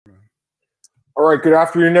All right, good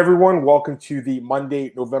afternoon, everyone. Welcome to the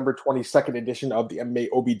Monday, November 22nd edition of the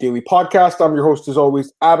MMAOB Daily Podcast. I'm your host, as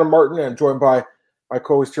always, Adam Martin, and I'm joined by my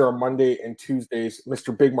co-host here on Monday and Tuesdays,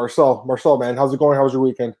 Mr. Big Marcel. Marcel, man, how's it going? How was your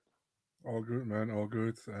weekend? All good, man. All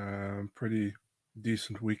good. Pretty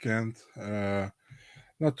decent weekend.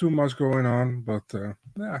 Not too much going on, but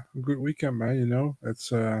yeah, a good weekend, man.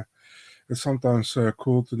 It's sometimes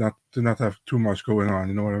cool to not have too much going on.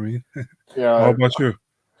 You know what I mean? How Yeah, about you?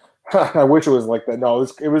 I wish it was like that. No,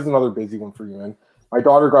 it was another busy one for you, man. My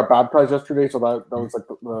daughter got baptized yesterday, so that was like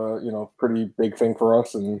the pretty big thing for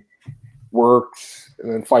us, and works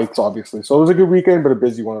and then fights, obviously. So it was a good weekend, but a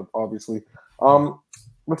busy one, obviously.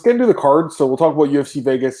 Let's get into the card. So we'll talk about UFC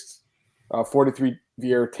Vegas, 43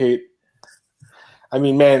 Vieira Tate. I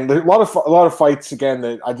mean, man, there's a lot of fights again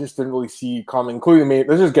that I just didn't really see coming, including the main.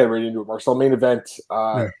 Let's just get right into it, Marcel. Main event.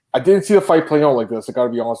 Yeah. I didn't see the fight playing out like this. I got to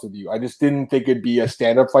be honest with you. I just didn't think it'd be a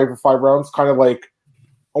stand-up fight for 5 rounds. Kind of like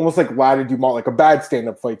almost like Lad Dumont, like a bad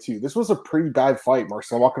stand-up fight too. This was a pretty bad fight,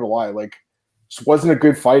 Marcel. I'm not gonna lie. Like, just wasn't a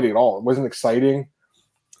good fight at all. It wasn't exciting.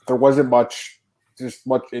 There wasn't much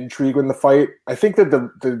intrigue in the fight. I think that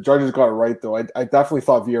the judges got it right though. I definitely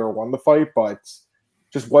thought Vieira won the fight, but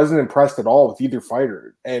just wasn't impressed at all with either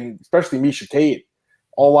fighter, and especially Miesha Tate.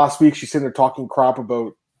 All last week, she's sitting there talking crap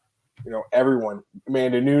about everyone,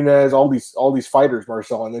 Amanda Nunes, all these fighters,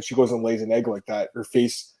 Marcel, and then she goes and lays an egg like that. Her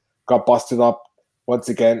face got busted up once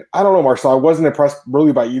again. I don't know, Marcel. I wasn't impressed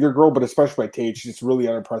really by either girl, but especially by Tate. She just really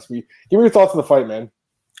unimpressed me. Give me your thoughts on the fight, man.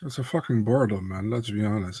 It's a fucking boredom, man. Let's be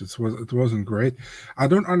honest. It wasn't great. I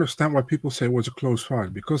don't understand why people say it was a close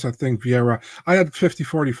fight, because I think Vieira, I had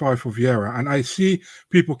 50-45 for Vieira, and I see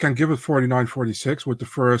people can give it 49-46 with the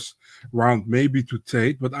first round, maybe to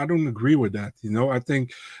Tate, but I don't agree with that. I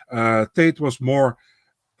think Tate was more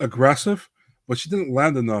aggressive, but she didn't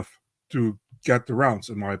land enough to get the rounds,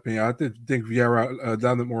 in my opinion. I think Vieira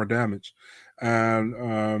landed more damage.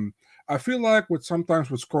 And I feel like sometimes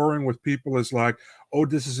with scoring with people is like, oh,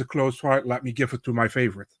 this is a close fight, let me give it to my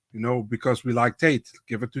favorite, because we like Tate,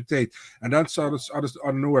 give it to Tate. And then so I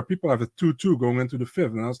don't know where people have a 2-2 going into the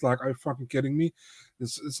fifth. And I was like, are you fucking kidding me?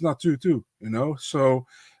 It's not 2-2, So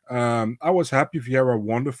I was happy Vieira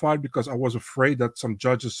won the fight, because I was afraid that some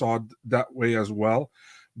judges saw it that way as well.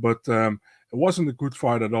 But it wasn't a good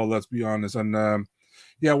fight at all, let's be honest. And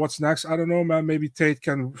yeah, what's next? I don't know, man. Maybe Tate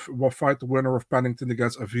can fight the winner of Pennington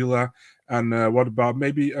against Avila. And what about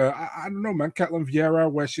maybe, I don't know, man, Ketlin Vieira,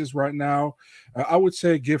 where she is right now. I would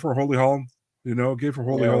say give her Holly Holm, give her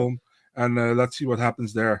Holly Holm, and let's see what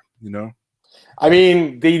happens there, I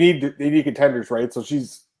mean, they need contenders, right? So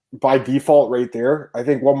she's by default right there. I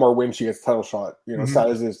think one more win, she gets title shot, sad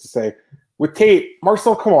as it is to say. With Tate,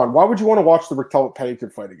 Marcel, come on. Why would you want to watch the Raquel Pennington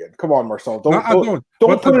fight again? Come on, Marcel. Don't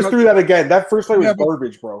put us through that again. That first fight was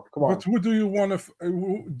garbage, bro. Come on. But who do you want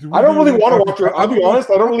to? I don't really want to watch her. I'll be honest.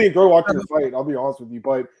 I don't really enjoy watching her fight. I'll be honest with you.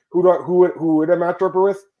 But who would I match her up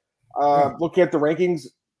with? Looking at the rankings,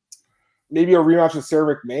 maybe a rematch with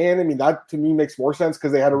Sarah McMahon. I mean, that to me makes more sense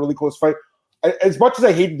because they had a really close fight. As much as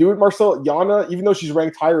I hate to do it, Marcel, Yana, even though she's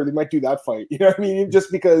ranked higher, they might do that fight. You know what I mean?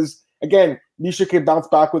 Just because. Again, Miesha can bounce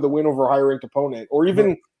back with a win over a higher ranked opponent, or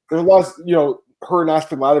even there's a lot of, her and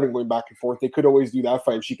Aspen Ladovin going back and forth. They could always do that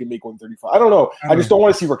fight if she can make 135. I don't know. I just don't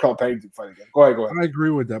want to see Raquel Pennington fight again. Go ahead. I agree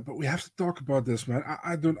with that, but we have to talk about this, man.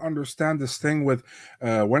 I don't understand this thing with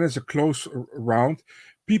when it's a close round.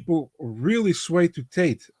 People really sway to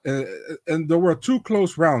Tate. And there were 2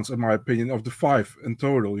 close rounds, in my opinion, of the 5 in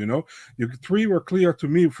total, 3 were clear to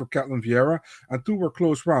me for Ketlin Vieira, and 2 were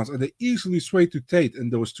close rounds. And they easily swayed to Tate in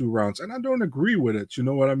those 2 rounds. And I don't agree with it, you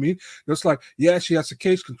know what I mean? It's like, yeah, she has a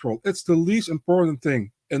cage control. It's the least important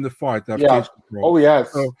thing in the fight, that cage control. Oh, yeah.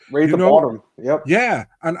 So, right at the bottom. Yep. Yeah.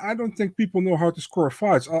 And I don't think people know how to score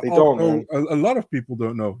fights. They don't. A lot of people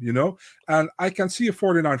don't know, And I can see a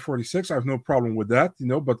 49-46. I have no problem with that,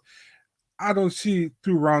 but I don't see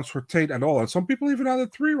 2 rounds for Tate at all. And some people even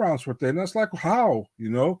added 3 rounds for Tate. And that's like, how,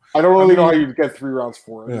 I don't really know how you get 3 rounds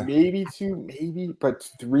for it. Yeah. Maybe 2, but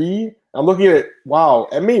 3. I'm looking at it. Wow.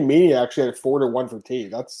 MMA Mania actually had 4-1 for Tate.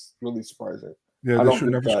 That's really surprising. Yeah, they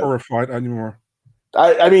should never score a fight anymore.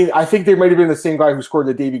 I mean, I think they might have been the same guy who scored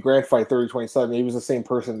the Davey Grant fight, 30-27. He was the same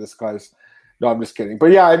person, this guy's. No, I'm just kidding.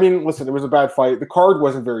 But yeah, I mean, listen, it was a bad fight. The card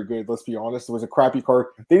wasn't very good, let's be honest. It was a crappy card.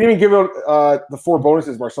 They didn't even give out the 4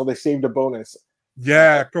 bonuses, Marcel. They saved a bonus.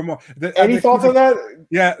 Yeah, come on. Any thoughts on that?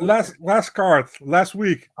 Yeah, last card, last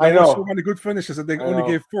week. I know. So many good finishes that they only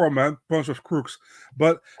gave 4, man. Bunch of crooks.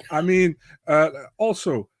 But, I mean,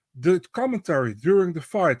 also, the commentary during the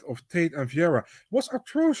fight of Tate and Vieira was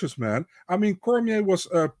atrocious, man. I mean, Cormier was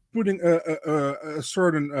putting a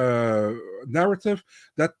certain narrative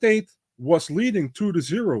that Tate was leading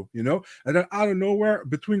 2-0, you know, and then out of nowhere,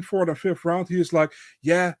 between 4th and 5th round, he is like,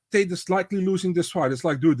 yeah, Tate is likely losing this fight. It's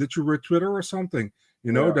like, dude, did you read Twitter or something?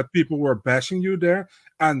 You know, that people were bashing you there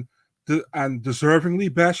and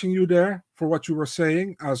deservingly bashing you there for what you were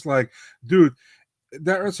saying. I was like, dude,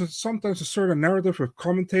 there is sometimes a certain narrative with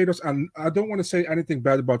commentators, and I don't want to say anything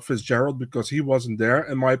bad about Fitzgerald because he wasn't there,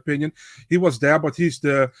 in my opinion. He was there, but he's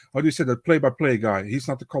the, how do you say, the play-by-play guy. He's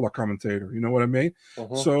not the color commentator. You know what I mean?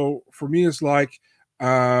 So for me, it's like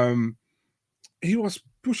he was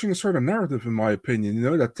pushing a certain narrative, in my opinion, you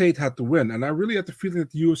know, that Tate had to win. And I really had the feeling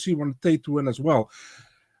that the UFC wanted Tate to win as well.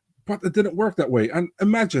 But it didn't work that way. And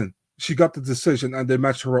imagine she got the decision and they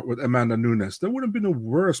matched her up with Amanda Nunes. That would have been a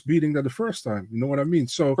worse beating than the first time. You know what I mean?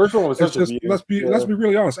 So first one was let's be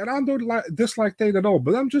really honest. And I don't dislike Tate at all,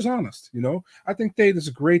 but I'm just honest. You know, I think Tate is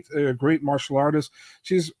a great martial artist.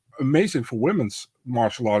 She's amazing for women's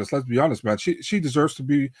martial artists. Let's be honest, man. She deserves to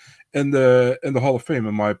be in the Hall of Fame,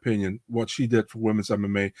 in my opinion. What she did for women's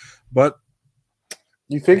MMA, but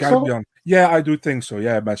you think so? Yeah, I do think so.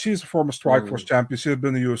 Yeah, man. She's a former Strikeforce champion. She's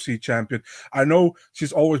been a UFC champion. I know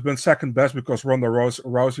she's always been second best because Ronda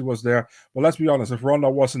Rousey was there. But let's be honest, if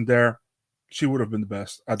Ronda wasn't there, she would have been the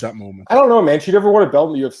best at that moment. I don't know, man. She never won a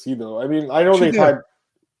belt in the UFC, though. I mean, I know they've had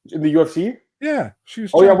in the UFC. Yeah, she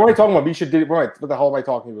was. Oh, yeah. What am I talking about? Misha did. What the hell am I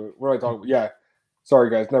talking about? What am I talking about? Yeah.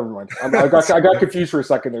 Sorry, guys. Never mind. I got confused for a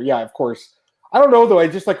second there. Yeah, of course. I don't know though. I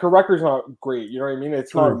just like her record's not great. You know what I mean?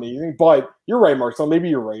 It's not amazing, but you're right, Marcel. Maybe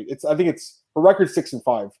you're right. I think her record's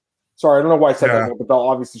 6-5. Sorry, I don't know why I said that, but the belt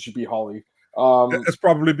obviously should be Holly. It's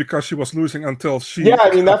probably because she was losing until she. Yeah,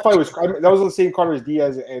 I mean that fight was that was the same card as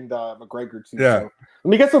Diaz and McGregor too. Yeah. So. Let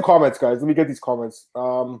me get some comments, guys. Let me get these comments.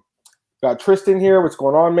 Got Tristan here. What's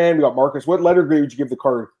going on, man? We got Marcus. What letter grade would you give the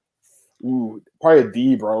card? Ooh, probably a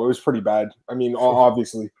D, bro. It was pretty bad. I mean,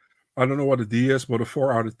 obviously. I don't know what a D is, but a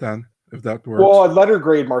 4 out of 10. If that works. Well, a letter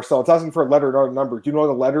grade, Marcel. It's asking for a letter, not a number. Do you know what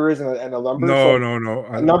a letter is and a number? No.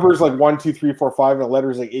 A number is like 1, 2, 3, 4, 5, and a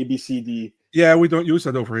letter is like A, B, C, D. Yeah, we don't use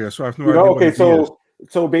that over here, so I have no idea. Okay,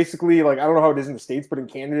 so basically, like I don't know how it is in the States, but in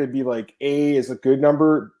Canada, it'd be like A is a good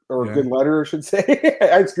number or a good letter, I should say.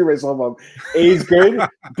 I screwed myself up. A is good,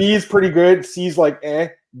 B is pretty good, C is like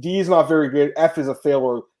D is not very good, F is a fail,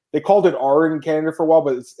 or they called it R in Canada for a while,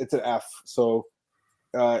 but it's an F. So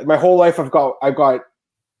my whole life I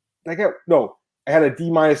had a D-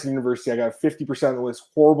 in university. I got 50% on this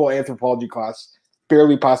horrible anthropology class.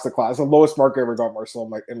 Barely passed the class. The lowest mark I ever got,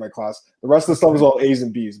 Marcel, in my class. The rest of the stuff was all A's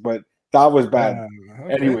and B's, but that was bad.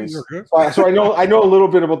 Okay, anyways, so I know a little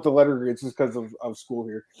bit about the letter grades just because of school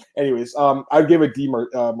here. Anyways, I'd give a D,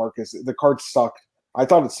 Marcus. The card sucked. I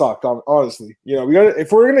thought it sucked, honestly. You know,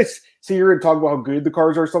 if we're gonna sit here and talk about how good the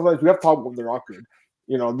cards are, sometimes we have to talk about when they're not good.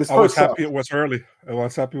 You know, this. I was happy it was early.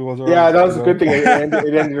 Yeah, that was a good thing. It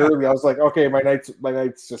ended early. I was like, okay, my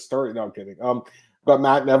night's just started. No, I'm kidding. Got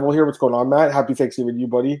Matt Neville here. What's going on, Matt? Happy Thanksgiving to you,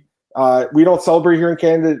 buddy. We don't celebrate here in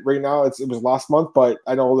Canada right now. It was last month, but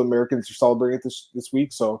I know all the Americans are celebrating it this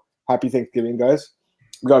week. So happy Thanksgiving, guys.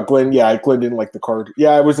 We got Glenn. Yeah, Glenn didn't like the card.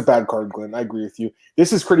 Yeah, it was a bad card, Glenn. I agree with you.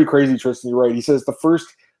 This is pretty crazy, Tristan. You're right. He says the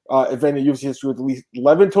first event in UFC history with at least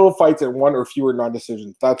 11 total fights and 1 or fewer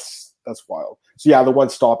non-decisions. That's wild. So yeah, the one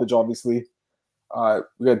stoppage, obviously.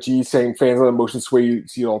 We got G saying fans of the motion sway, you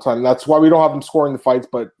see it all the time. That's why we don't have them scoring the fights,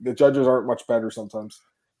 but the judges aren't much better sometimes.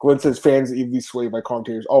 Glenn says fans easily swayed by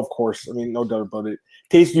commentators. Oh, of course. I mean, no doubt about it.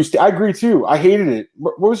 Taste used to. I agree too. I hated it.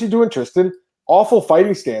 What was she doing, Tristan? Awful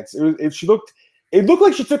fighting stance. It looked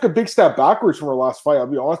like she took a big step backwards from her last fight. I'll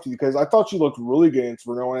be honest with you, because I thought she looked really good against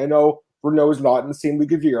Renault, and I know Renault is not in the same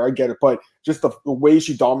league of year. I get it, but just the way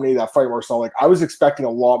she dominated that fight, Marcel, like I was expecting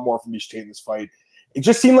a lot more from Miesha Tate in this fight. It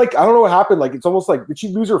just seemed like I don't know what happened. Like it's almost like did she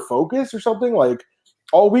lose her focus or something? Like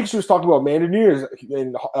all week she was talking about Amanda Nunes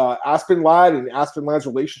and Aspen Ladd and Aspen Ladd's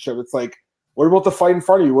relationship. It's like, what about the fight in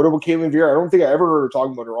front of you? What about Caitlin Vieira? I don't think I ever heard her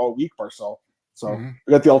talking about her all week, Marcel. So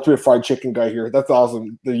we got the ultimate fried chicken guy here. That's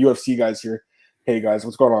awesome. The UFC guys here. Hey guys,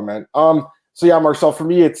 what's going on, man? So yeah, Marcel, for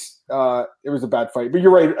me, it was a bad fight. But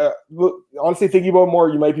you're right. Honestly, thinking about it more,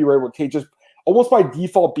 you might be right with Tate just almost by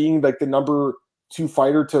default being like the number 2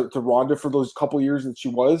 fighter to Ronda for those couple years that she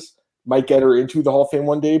was, might get her into the Hall of Fame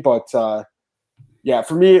one day. But yeah,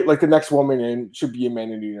 for me, like the next woman in should be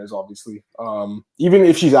Amanda Nunes, obviously. Even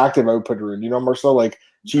if she's active, I would put her in. You know, Marcel, like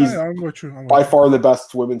she's by far the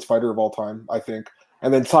best women's fighter of all time, I think.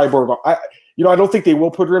 And then Cyborg, I don't think they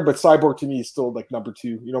will put her in, but Cyborg to me is still like number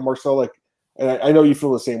 2. You know, Marcel, like, and I know you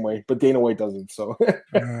feel the same way, but Dana White doesn't. So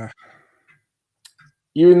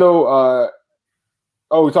even though,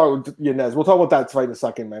 we talk with Yanez. We'll talk about that fight in a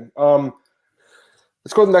second, man.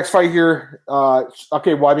 Let's go to the next fight here.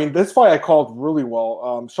 Okay, well, I mean, this fight I called really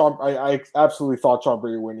well. I absolutely thought Sean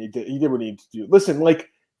Brady would win. He did what he needed to do. Listen, like,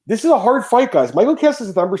 this is a hard fight, guys. Michael Chiesa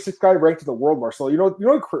is the number 6 guy ranked in the world, Marcel. You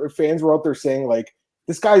know, fans were out there saying, like,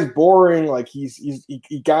 this guy's boring. Like, he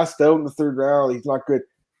gassed out in the 3rd round. He's not good.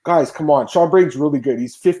 Guys, come on. Sean Brady's really good.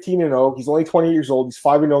 He's 15-0. He's only 20 years old. He's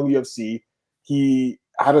 5-0 in the UFC. He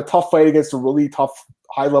had a tough fight against a really tough,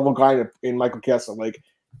 high-level guy in Michael Chiesa. Like,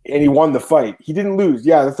 and he won the fight. He didn't lose.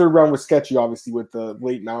 Yeah, the 3rd round was sketchy, obviously, with the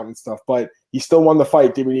late mount and stuff, but he still won the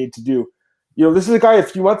fight, did what he needed to do. You know, this is a guy a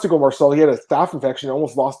few months ago, Marcel, he had a staph infection and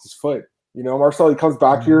almost lost his foot. You know, Marcel, he comes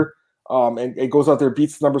back here and goes out there,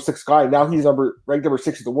 beats the number 6 guy. Now he's ranked number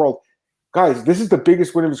 6 in the world. Guys, this is the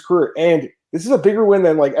biggest win of his career, and this is a bigger win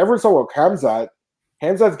than, like, everyone's talking about Khamzat.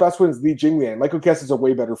 Khamzat's best win is Li Jingliang. Michael Chiesa is a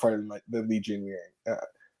way better fighter than Li Jingliang.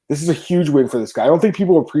 This is a huge win for this guy. I don't think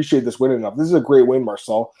people appreciate this win enough. This is a great win,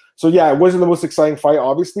 Marcel. So, yeah, it wasn't the most exciting fight,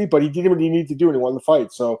 obviously, but he did what he needed to do, and he won the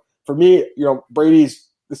fight. So, for me, you know, Brady's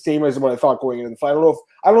the same as what I thought going into the fight. I don't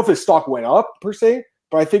know if his stock went up, per se,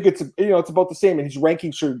 but I think it's about the same, and his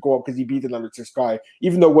ranking should go up because he beat the number 6 guy,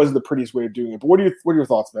 even though it wasn't the prettiest way of doing it. But what are your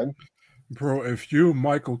thoughts, man? Bro, if you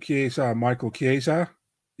Michael Chiesa,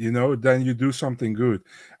 you know, then you do something good.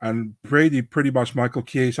 And Brady pretty much Michael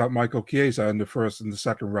Chiesa in the 1st and the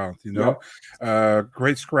 2nd round, you know. Yep.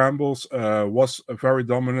 Great scrambles, was very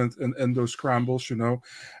dominant in those scrambles, you know.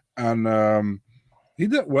 And he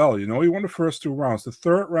did well, you know. He won the first 2 rounds. The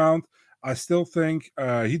 3rd round, I still think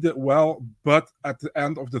he did well, but at the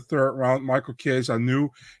end of the 3rd round, Michael Chiesa knew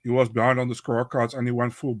he was behind on the scorecards, and he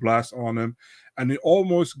went full blast on him. And he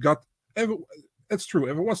almost got... It's true.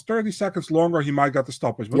 If it was 30 seconds longer, he might get the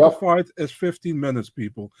stoppage. But the fight is 15 minutes,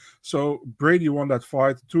 people. So Brady won that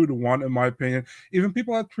fight 2-1, in my opinion. Even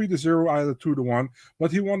people had 3-0, I had a 2-1.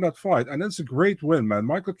 But he won that fight. And it's a great win, man.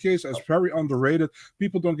 Michael Chiesa is very underrated.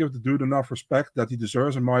 People don't give the dude enough respect that he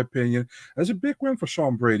deserves, in my opinion. It's a big win for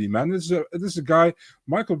Sean Brady, man. This is a guy,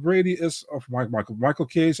 Michael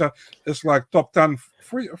Chiesa is like top 10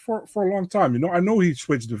 for a long time. You know, I know he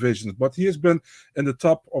switched divisions, but he has been in the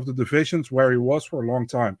top of the divisions where he was for a long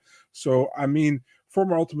time. So, I mean,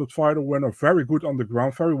 former Ultimate Fighter winner, very good on the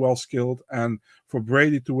ground, very well skilled. And for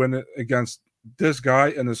Brady to win it against this guy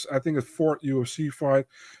in his, I think, his 4th UFC fight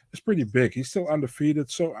is pretty big. He's still undefeated.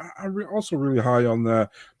 So I'm also really high on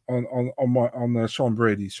Sean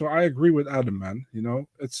Brady. So I agree with Adam, man. You know,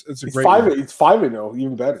 it's a great. It's 5-0,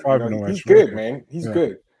 even better. 5-0. He's good, man. He's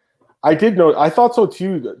good. I did know. I thought so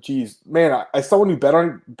too. Geez, man, I saw when you bet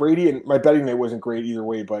on Brady, and my betting night wasn't great either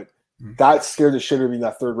way, but that scared the shit out of me in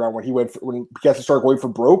that 3rd round when Chiesa started going for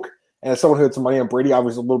broke. And as someone who had some money on Brady, I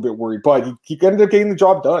was a little bit worried, but he ended up getting the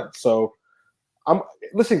job done. So,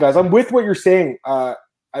 listen, guys, I'm with what you're saying.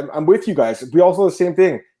 I'm with you guys. We also the same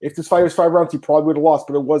thing. If this fight was 5 rounds, he probably would have lost,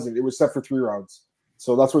 but it wasn't. It was set for 3 rounds.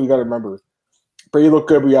 So that's what you got to remember. Brady looked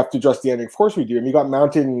good, but we have to adjust the ending. Of course we do. And he got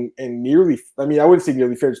mounted and nearly, I mean, I wouldn't say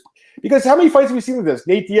nearly finished. Because how many fights have we seen with this?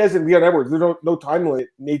 Nate Diaz and Leon Edwards. There's no time limit.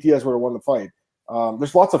 Nate Diaz would have won the fight.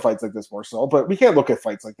 There's lots of fights like this, Marcel, but we can't look at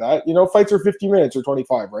fights like that. You know, fights are 50 minutes or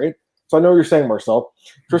 25, right? So I know what you're saying, Marcel.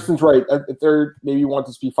 Tristan's right. If they're maybe want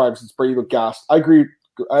this to be 5 since Brady looked gassed. I agree.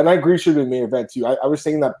 And I agree should have been the main event too. I was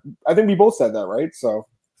saying that. I think we both said that, right? So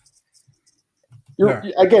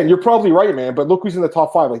again, you're probably right, man. But look who's in the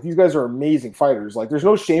top 5. Like, these guys are amazing fighters. Like, there's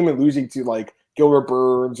no shame in losing to like Gilbert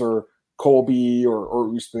Burns or Colby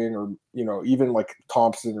or Usman or, you know, even like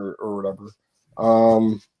Thompson or whatever.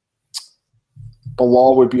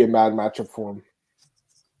 Bilal would be a mad matchup for him.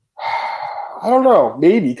 I don't know,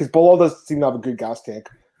 maybe, because Bilal doesn't seem to have a good gas tank.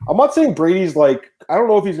 I'm not saying Brady's like, I don't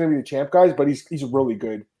know if he's going to be the champ, guys, but he's really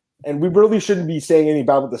good. And we really shouldn't be saying any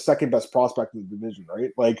bad about the 2nd best prospect in the division,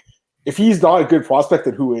 right? Like, if he's not a good prospect,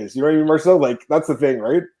 then who is? You know what I mean, Marcel? Like, that's the thing,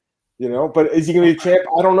 right? You know, but is he going to be a champ?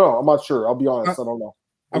 I don't know. I'm not sure. I'll be honest. I don't know.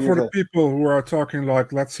 And for the people who are talking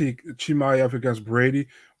like, let's see Chimaev against Brady,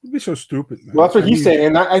 would be so stupid, man. Well, that's what he's saying.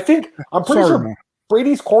 And I'm pretty sure man.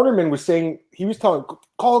 Brady's cornerman was saying, he was telling,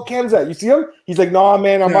 call Khamzat. You see him? He's like, nah,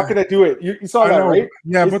 man, I'm not going to do it. You saw that, right?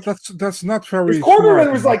 Yeah, but that's not very his cornerman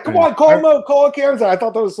was like, come on, call him out, call Khamzat. I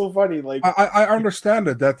thought that was so funny. Like, I understand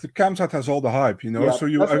it, that Khamzat has all the hype, you know? Yeah, so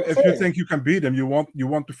if you think you can beat him, you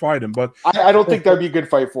want to fight him. But I don't think that'd be a good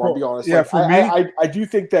fight for him, to be honest. Yeah, like, for me, I do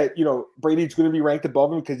think that, you know, Brady's going to be ranked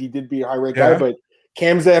above him because he did be a high-ranked guy, but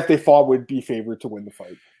Khamzat, if they fought, would be favored to win the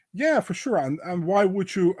fight. Yeah, for sure. And why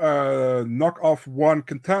would you knock off one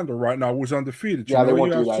contender right now who's undefeated? You they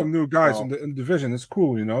won't have do that. Some new guys in the division. It's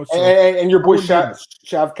cool, you know. So, and your boy Shavkat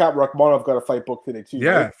Rakhmonov got a fight booked today too.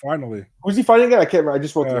 Yeah, right? Finally. Who's he fighting again? I can't remember. I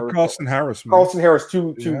just wrote the Carlson Harris. Man. Carlson Harris,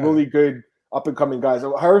 two really good up and coming guys.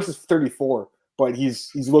 Harris is 34, but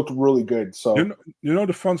he's looked really good. So you know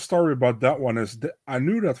the fun story about that one is that I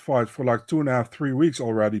knew that fight for like 2.5, 3 weeks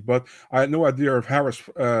already, but I had no idea if Harris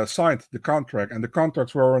signed the contract, and the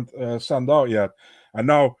contracts weren't sent out yet. And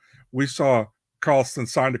now we saw Carlston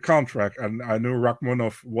sign the contract, and I knew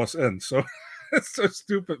Rakhmonov was in. So it's so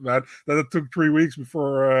stupid, man, that it took 3 weeks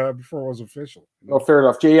before it was official. No, fair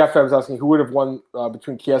enough. JFM was asking who would have won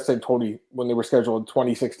between Chiesa and Tony when they were scheduled in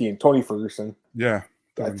 2016. Tony Ferguson. Yeah.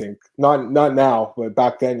 I think not now, but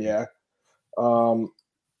back then, yeah.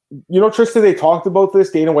 Tristan, they talked about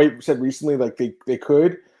this. Dana White said recently, like they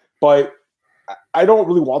could, but I don't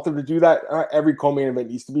really want them to do that. Not every co-main event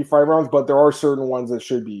needs to be 5 rounds, but there are certain ones that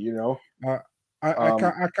should be.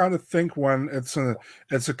 I kind of think when it's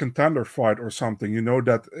a contender fight or something,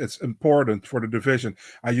 that it's important for the division,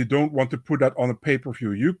 and you don't want to put that on a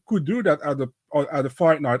pay-per-view. You could do that at a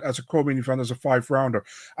fight night as a co-main event as a 5-rounder.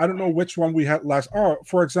 I don't know which one we had last. Oh,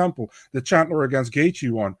 for example, the Chandler against Gaethje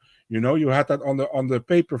one. You had that on the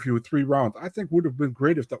pay-per-view 3 round. I think would have been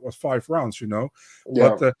great if that was 5 rounds.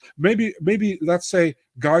 Yeah. But maybe let's say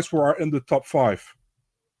guys who are in the top 5.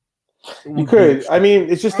 You could. I mean,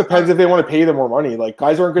 it just depends if they want to pay them more money. Like,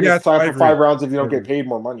 guys aren't going to sign for 5 rounds if you don't get paid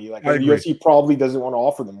more money. Like, the UFC probably doesn't want to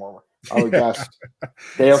offer them more. I would guess.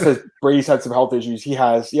 Dale says Brady's had some health issues. He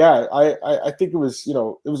has. Yeah, I think it was,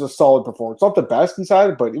 it was a solid performance. Not the best he's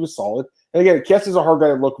had, but it was solid. And again, Kies is a hard guy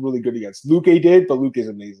to look really good against. Luke did, but Luke is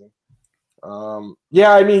amazing.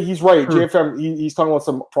 Yeah, I mean, he's right. JFM, he's talking about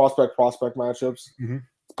some prospect matchups. Mm-hmm.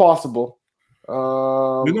 It's possible. They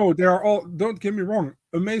are all, don't get me wrong,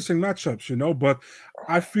 amazing matchups, but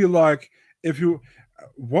I feel like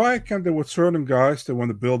why can't they with certain guys, they want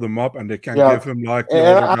to build them up and they can give him like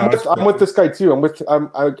I'm with this guy too.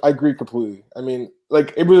 I agree completely. I mean,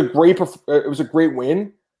 like it was a great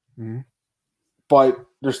win, mm-hmm. but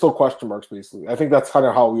there's still question marks basically. I think that's kind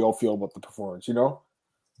of how we all feel about the performance,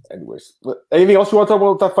 Anyways, anything else you want to talk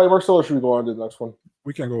about that fight, Marcel, or should we go on to the next one?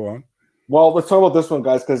 We can go on. Well, let's talk about this one,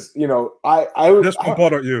 guys, because this one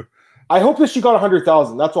bothered you. I hope that she got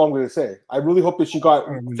 100,000. That's all I'm going to say. I really hope that she got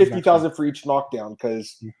 50,000 for each knockdown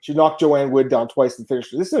because she knocked Joanne Wood down twice and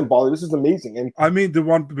finished her. This isn't bother. This is amazing. And I mean the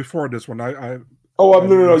one before this one.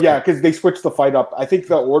 No, yeah, because they switched the fight up. I think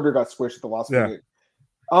the order got switched at the last minute.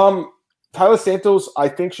 Tyler Santos, I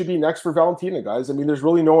think, should be next for Valentina, guys. I mean, there's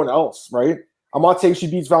really no one else, right? I'm not saying she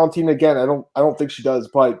beats Valentina again. I don't think she does,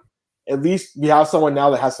 but at least we have someone now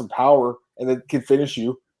that has some power and that can finish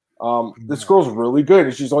you. This girl's really good,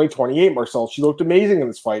 and she's only 28, Marcel. She looked amazing in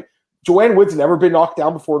this fight. Joanne Wood's never been knocked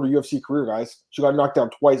down before in her UFC career, guys. She got knocked down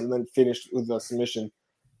twice and then finished with a submission.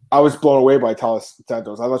 I was blown away by Talis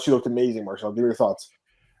Santos. I thought she looked amazing, Marcel. Give me your thoughts.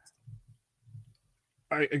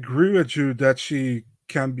 I agree with you that she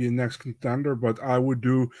can be a next contender, but I would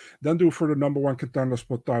do for the number 1 contender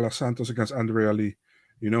spot Tyler Santos against Andrea Lee.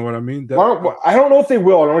 You know what I mean? I don't know if they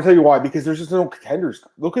will. I don't want to tell you why, because there's just no contenders.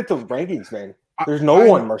 Look at the rankings, man. There's no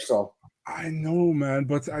one, Marcel. I know, man,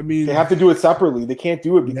 but I mean, they have to do it separately. They can't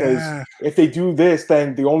do it because if they do this,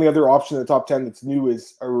 then the only other option in the top 10 that's new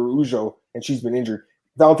is Araujo, and she's been injured.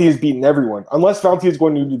 Valentina's beaten everyone, unless Valentina's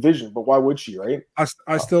going to a new division. But why would she, right?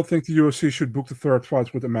 I still think the UFC should book the 3rd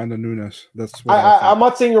fight with Amanda Nunes. That's what I'm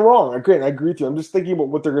not saying you're wrong. I agree with you. I'm just thinking about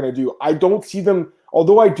what they're going to do. I don't see them,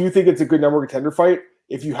 although I do think it's a good number contender fight.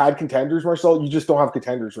 If you had contenders, Marcel, you just don't have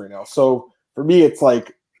contenders right now. So for me, it's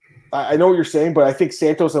like, I know what you're saying, but I think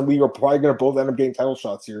Santos and Lee are probably going to both end up getting title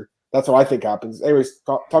shots here. That's what I think happens. Anyways,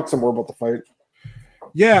 talk some more about the fight.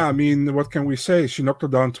 Yeah, I mean, what can we say? She knocked her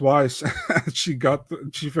down twice. She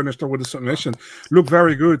finished her with a submission. Looked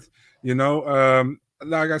very good,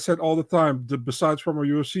 like I said all the time, besides from her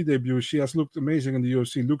UFC debut, she has looked amazing in the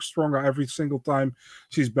UFC, looks stronger every single time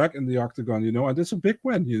she's back in the octagon, and it's a big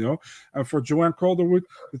win, And for Joanne Calderwood,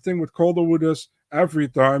 the thing with Calderwood is every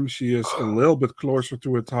time she is a little bit closer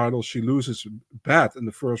to a title, she loses bad in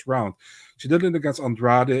the first round. She did it against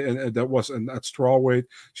Andrade, and that was at strawweight.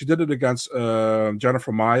 She did it against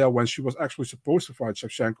Jennifer Maia when she was actually supposed to fight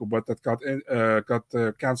Shevchenko, but that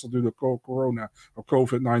got canceled due to Corona or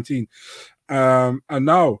COVID-19. And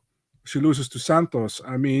now she loses to Santos.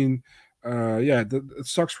 I mean, it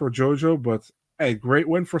sucks for JoJo, but hey, great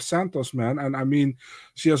win for Santos, man. And I mean,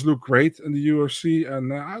 she has looked great in the UFC,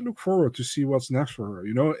 and I look forward to see what's next for her.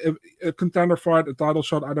 If a contender fight, a title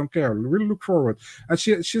shot, I don't care. I really look forward. And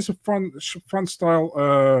she's a fun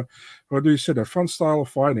style. What do you say? A fun style of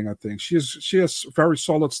fighting. I think she has very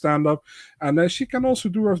solid stand up, and she can also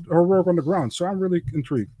do her work on the ground. So I'm really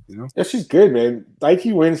intrigued. Yeah, she's good, man.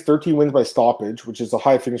 19 wins, 13 wins by stoppage, which is a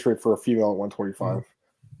high finish rate for a female at 125. Mm-hmm.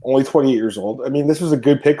 Only 28 years old. I mean, this was a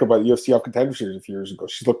good pickup by the UFC off Contender Series a few years ago.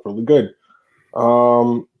 She looked really good.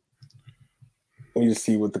 Let me just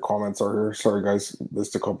see what the comments are here. Sorry, guys,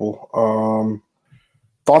 missed a couple.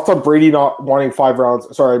 Thoughts on Brady not wanting 5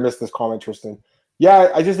 rounds? Sorry, I missed this comment, Tristan. Yeah,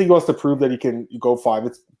 I just think he wants to prove that he can go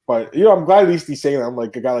 5. But I'm glad at least he's saying that. I'm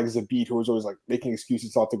like a guy like Zabit who was always like making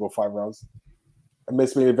excuses not to go 5 rounds. I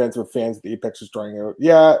missed many events with fans at the Apex was drawing out.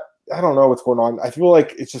 Yeah, I don't know what's going on. I feel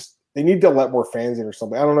like it's just they need to let more fans in or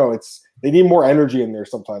something. I don't know. They need more energy in there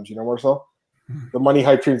sometimes. Marcel. The money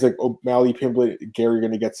hype trains like O'Malley, Pimblett, Gary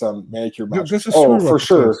going to get some manicure matches. For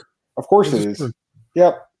sure. Of course it is.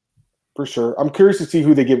 Yep, for sure. I'm curious to see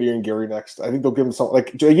who they give Ian Gary next. I think they'll give him something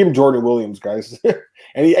like they gave him Jordan Williams, guys,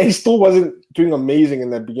 and he still wasn't doing amazing in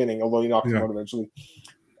the beginning, although he knocked him out eventually.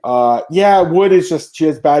 Wood is just she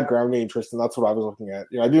has bad ground game, Tristan. That's what I was looking at.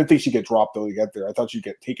 I didn't think she'd get dropped though to get there. I thought she'd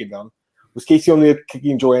get taken down. Was Casey only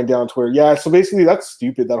kicking Joanne down on Twitter? Yeah, so basically that's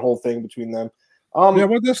stupid, that whole thing between them.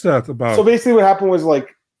 What is that about? So basically what happened was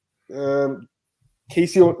like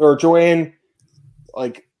Casey or Joanne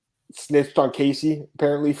like snitched on Casey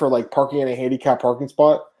apparently for like parking in a handicap parking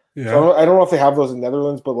spot. Yeah. So I don't know if they have those in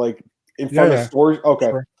Netherlands, but like in front of stores. Okay.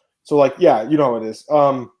 Sure. So like, yeah, you know how it is.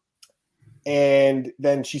 And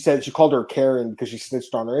then she said she called her Karen because she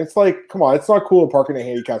snitched on her. It's like, come on, it's not cool to park in a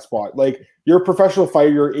handicap spot. Like, you're a professional fighter,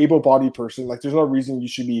 you're an able-bodied person. Like, there's no reason you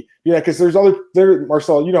should be, because there's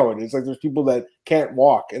Marcel, you know what it is. Like, there's people that can't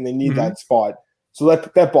walk and they need that spot. So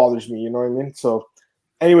that bothers me, you know what I mean? So,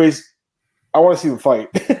 anyways, I want to see them fight.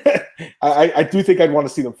 I do think I'd want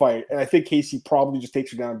to see them fight. And I think Casey probably just takes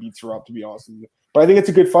her down and beats her up, to be honest with you. But I think it's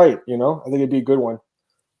a good fight, I think it'd be a good one.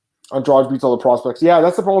 Andrade beats all the prospects. Yeah,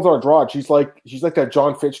 that's the problem with Andrade. She's like that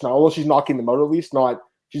John Fitch now. Although she's knocking them out at least.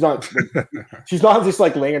 She's not just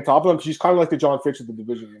like laying on top of them. She's kind of like the John Fitch of the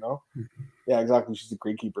division, Yeah, exactly. She's a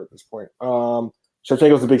great keeper at this point.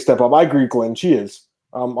 Shevchenko's a big step up. I agree, Glenn. She is.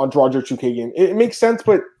 Andrade or Chukagian. It makes sense,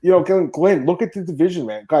 but Glenn, look at the division,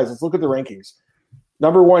 man. Guys, let's look at the rankings.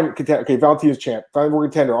 Number 1 contender. Okay, Valentina's champ. Number 1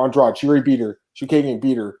 contender. Andrade. She already beat her. Chukagian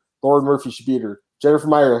beat her. Lauren Murphy. She beat her. Jennifer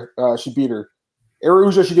Meyer. She beat her.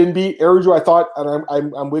 Araujo, she didn't beat. Araujo, I thought, and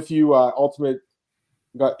I'm with you. Ultimate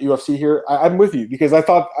got UFC here. I'm with you because I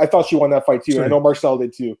thought she won that fight too. Sure. I know Marcel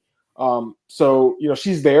did too. So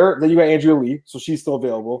she's there. Then you got Andrea Lee, so she's still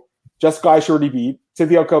available. Jessica she already beat.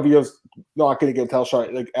 Cynthia Calvillo's not going to get a title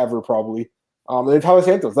shot like ever probably. And then Tyler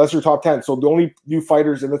Santos. That's your top 10. So the only new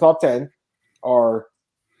fighters in the top 10 are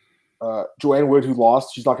Joanne Wood, who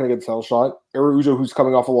lost. She's not going to get the title shot. Araujo, who's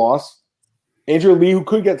coming off a loss. Andrea Lee, who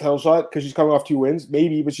could get title shot because she's coming off 2 wins,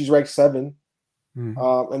 maybe, but she's ranked 7.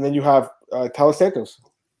 And then you have Tyler Santos.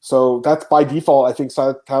 So that's by default. I think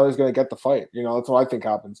Tyler's going to get the fight. That's what I think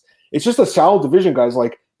happens. It's just a shallow division, guys.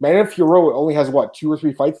 Like Manon Fiorot only has 2 or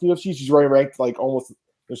 3 fights in the UFC. She's already ranked like almost.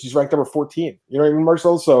 She's ranked number 14. You know what I mean,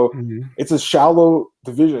 Marcel? So it's a shallow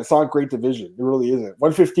division. It's not a great division. It really isn't.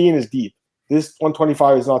 115 is deep. This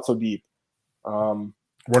 125 is not so deep.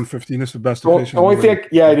 115 is the best division. The only thing,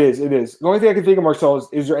 it is. The only thing I can think of, Marcel,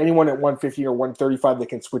 is there anyone at 115 or 135 that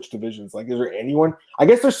can switch divisions? Like, is there anyone? I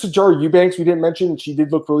guess there's Sajara Eubanks we didn't mention. She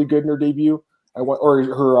did look really good in her debut, or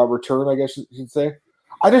her return, I guess you should say.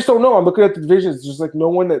 I just don't know. I'm looking at the divisions. There's like no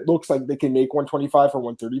one that looks like they can make 125 or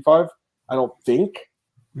 135. I don't think.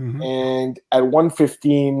 And at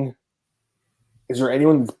 115, is there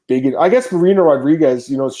anyone that's big? I guess Marina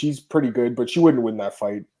Rodriguez. She's pretty good, but she wouldn't win that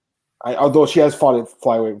fight. Although she has fought at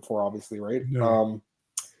flyweight before, obviously, right? Yeah.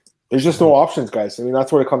 There's just no options, guys. I mean,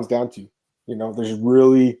 that's what it comes down to. There's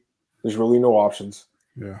really no options.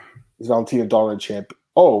 Yeah. Is Valentina dominant champ?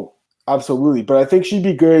 Oh, absolutely. But I think she'd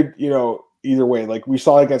be good, either way. Like we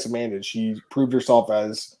saw against Amanda, she proved herself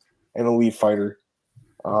as an elite fighter.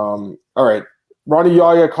 All right. Ronnie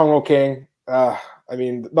Yaya, Kongo Kang. I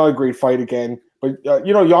mean, not a great fight again. But,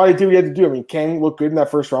 Yaya did what he had to do. I mean, Kang looked good in that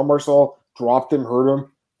first round. Marcel dropped him, hurt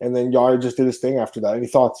him. And then Yaya just did his thing after that. Any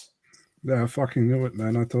thoughts? Yeah, I fucking knew it,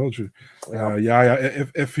 man. I told you.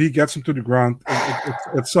 If he gets him to the ground,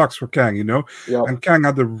 it sucks for Kang, Yep. And Kang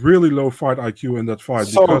had a really low fight IQ in that fight.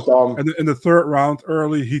 So because dumb. In the 3rd round,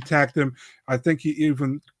 early, he tagged him. I think he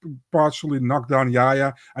even partially knocked down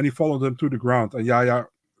Yaya, and he followed him to the ground. And Yaya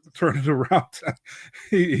turned it around.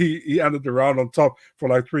 he ended the round on top for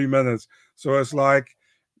like 3 minutes. So it's like,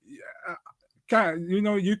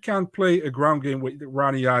 you can't play a ground game with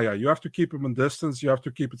Rani Yaya. You have to keep him in distance. You have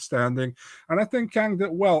to keep it standing. And I think Kang did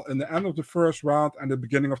well in the end of the 1st round and the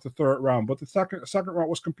beginning of the 3rd round. But the second round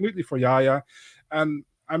was completely for Yaya. And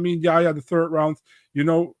I mean, Yaya, the 3rd round,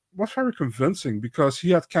 was very convincing because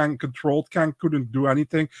he had Kang controlled. Kang couldn't do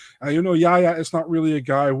anything. Yaya is not really a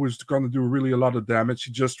guy who's going to do really a lot of damage.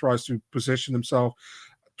 He just tries to position himself,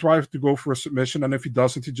 tries to go for a submission. And if he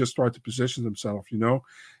doesn't, he just tries to position himself,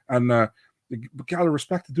 And You gotta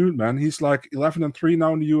respect the dude, man. He's like 11-3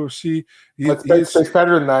 now in the UFC. It's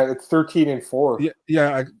better than that. It's 13-4.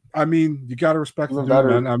 Yeah. I mean, you gotta respect Even the dude,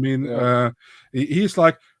 better. man. I mean, he's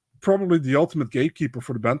like probably the ultimate gatekeeper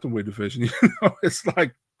for the bantamweight division. It's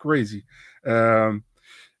like crazy.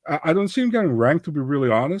 I don't see him getting ranked, to be really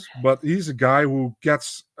honest, but he's a guy who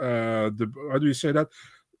gets how do you say that?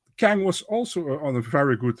 Kang was also on a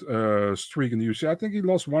very good streak in the UFC. I think he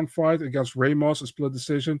lost one fight against Ramos, a split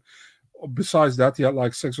decision. Besides that, he had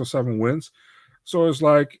like 6 or 7 wins. So it's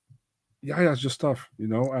like, yeah, it's just tough,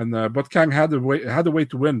 And but Kang had a way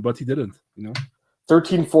to win, but he didn't,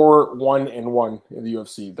 13-4, 1-1 in the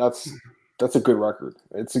UFC. That's a good record.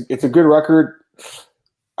 It's a good record.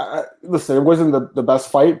 Listen, it wasn't the best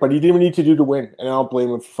fight, but he didn't need to do to win, and I don't blame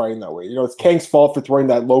him for fighting that way. It's Kang's fault for throwing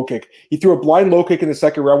that low kick. He threw a blind low kick in the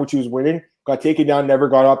second round, which he was winning, got taken down, never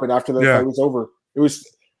got up, and after the fight was over, this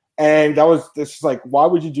is like, why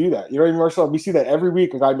would you do that? Marcel, we see that every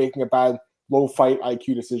week, a guy making a bad low fight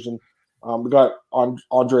IQ decision. We got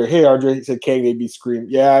Andre. Hey, Andre said Kang made me scream.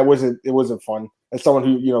 Yeah, it wasn't fun. As someone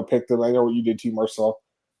who picked him, I know what you did too, Marcel.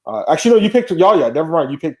 Actually, no, you picked Yaya. Never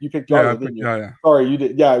mind. You picked Yaya, didn't you? Yeah. Sorry, you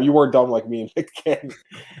did. Yeah, you weren't dumb like me and picked Kang.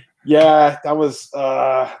 Yeah, that was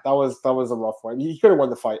a rough one. He could have won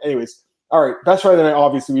the fight. Anyways, all right. Best fight of the night.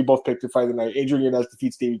 Obviously, we both picked the fight of the night. Adrian Yanez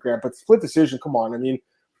defeats Davey Grant, but split decision. Come on. I mean,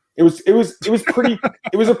 it was pretty.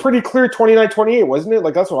 It was a pretty clear 29-28, wasn't it?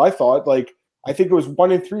 Like that's what I thought. Like I think it was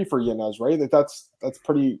 1-3 for Yanez, right? That's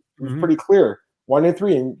pretty. It was pretty clear.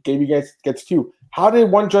 1-3, and Davey gets 2. How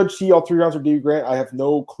did one judge see all 3 rounds of Davey Grant? I have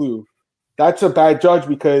no clue. That's a bad judge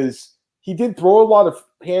because he did throw a lot of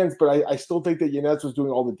hands, but I still think that Yanez was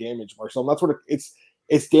doing all the damage, Marcel. And that's what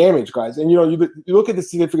it's damage, guys. And you look at the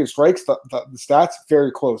significant strikes, the stats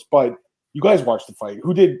very close. But you guys watched the fight.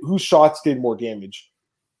 Whose shots did more damage?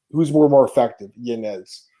 Who's more effective?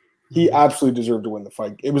 Yanez. He absolutely deserved to win the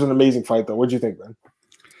fight. It was an amazing fight, though. What did you think, man?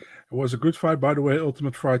 It was a good fight, by the way.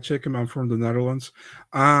 Ultimate Fried Chicken. I'm from the Netherlands.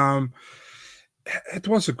 It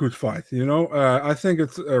was a good fight, I think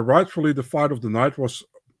it's rightfully the fight of the night was.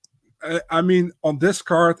 I mean, on this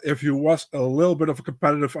card, if you was a little bit of a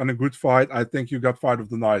competitive and a good fight, I think you got fight of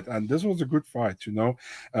the night, and this was a good fight.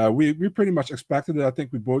 We pretty much expected it. I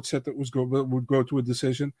think we both said that would go to a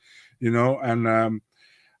decision, and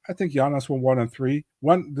I think Yanez won 1-3.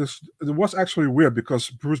 It was actually weird because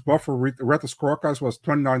Bruce Buffer read the scorecards was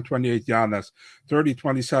 29-28 Yanez,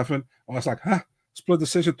 30-27. I was like, split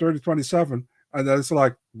decision 30-27. And then it's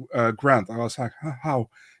like Grant. I was like, how?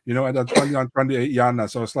 And then 29-28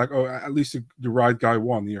 Yanez. So I was like, oh, at least the right guy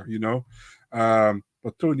won here,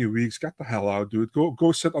 But Tony Weeks, get the hell out, dude.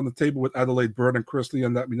 Go sit on the table with Adelaide Byrd and Chris Lee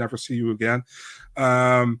and let me never see you again.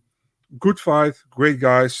 Good fight, great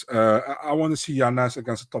guys. I want to see Yanez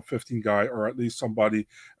against a top 15 guy, or at least somebody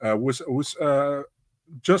who's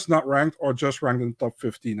just not ranked or just ranked in the top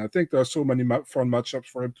 15. I think there are so many fun matchups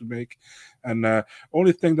for him to make. And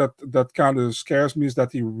only thing that kind of scares me is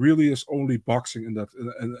that he really is only boxing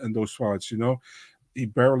in those fights, He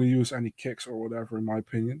barely used any kicks or whatever, in my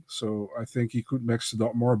opinion. So I think he could mix it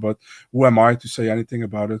up more, but who am I to say anything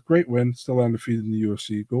about it? Great win, still undefeated in the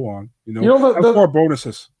UFC. Go on, and more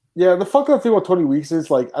bonuses. Yeah, the fucked up thing with Tony Weeks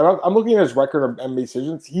is like I'm looking at his record of MMA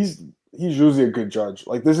decisions. He's usually a good judge.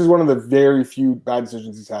 Like this is one of the very few bad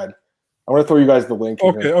decisions he's had. I'm gonna throw you guys the link.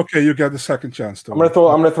 Okay, you get the second chance. I'm gonna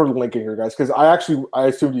throw the link in here, guys, because I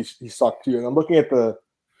assumed he sucked too. And I'm looking at they're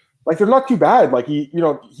not too bad. Like he's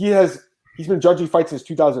been judging fights since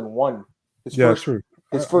 2001. True.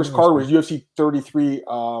 His first card was UFC 33.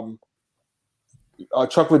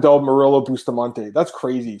 Chuck Liddell, Murillo, Bustamante. That's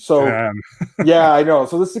crazy. So, yeah, I know.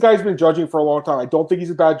 So this guy's been judging for a long time. I don't think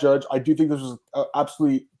he's a bad judge. I do think this was an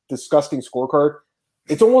absolutely disgusting scorecard.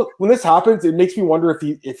 It's almost when this happens, it makes me wonder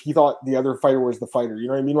if he thought the other fighter was the fighter. You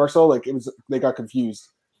know what I mean, Marcel? Like they got confused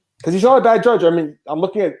because he's not a bad judge. I mean, I'm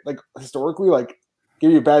looking at historically,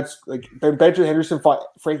 give you a bad Benjamin Henderson fought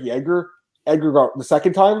Frankie Edgar. Edgar got the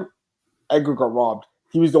second time. Edgar got robbed.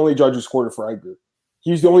 He was the only judge who scored it for Edgar. He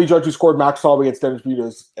was the only judge who scored Max Holloway against Dennis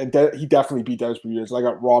Bermudez, and he definitely beat Dennis Bermudez. And I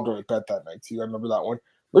got robbed on a bet that night too. I remember that one.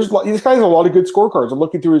 This guy has a lot of good scorecards. I'm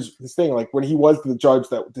looking through his thing, like when he was the judge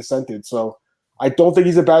that dissented. So I don't think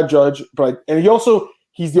he's a bad judge,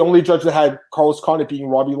 he's the only judge that had Carlos Condit beating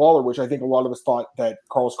Robbie Lawler, which I think a lot of us thought that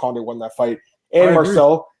Carlos Condit won that fight. And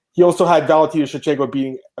Marcel, he also had Valentina Shevchenko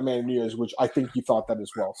beating Amanda Nunes, which I think he thought that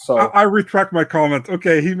as well. So I retract my comment.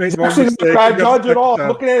 Okay, he made one actually mistake. Not a bad judge at all.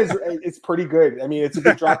 Looking at it, it's pretty good. I mean, it's a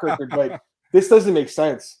good track record, but this doesn't make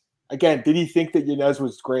sense. Again, did he think that Yanez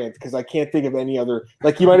was Grant? Because I can't think of any other.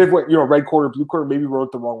 Like he might have went, red corner, blue corner, maybe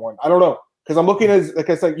wrote the wrong one. I don't know. Because I'm looking at, like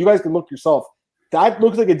I said, you guys can look yourself. that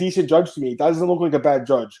looks like a decent judge to me. That doesn't look like a bad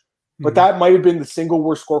judge. But that might have been the single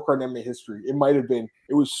worst scorecard in MMA history. It might have been.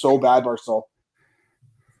 It was so bad, Marcel.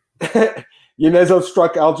 Yanez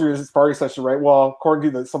struck Algiers' party session, right? Well,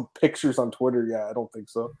 according to some pictures on Twitter, yeah, I don't think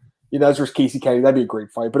so. Yanez versus Casey Kennedy, that'd be a great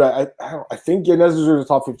fight. But I think Yanez is a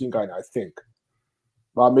top 15 guy now, I think.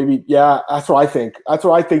 Maybe, yeah, that's what I think. That's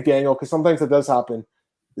what I think, Daniel, because sometimes that does happen.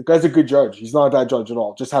 The guy's a good judge. He's not a bad judge at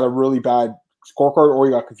all. Just had a really bad scorecard or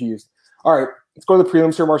he got confused. All right, let's go to the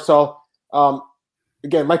prelims here, Marcel.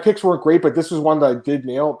 Again, my picks weren't great, but this was one that I did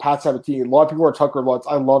nail. Pat Sabatini. A lot of people are Tucker Lutz.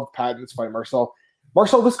 I loved Pat in this fight, Marcel.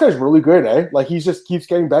 Marcel, this guy's really good, eh? Like, he just keeps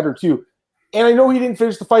getting better, too. And I know he didn't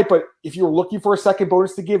finish the fight, but if you were looking for a second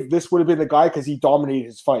bonus to give, this would have been the guy because he dominated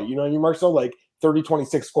his fight. You know what I mean, Marcel? Like,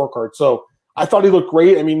 30-26 scorecard. So I thought he looked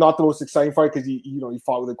great. I mean, not the most exciting fight because he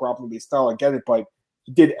fought with a grappling-based style. I get it, but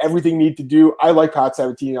he did everything he needed to do. I like Pat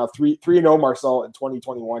Sabatini now. 3-0 Marcel in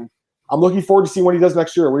 2021. I'm looking forward to seeing what he does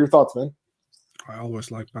next year. What are your thoughts, man? I always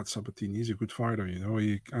like Pat Sabatini. He's a good fighter,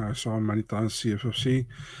 I saw him many times CFFC.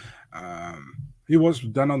 He was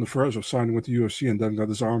then on the verge of signing with the UFC and then got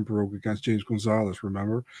his arm broke against James Gonzalez,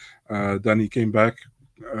 remember? Then he came back,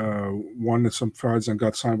 won some fights and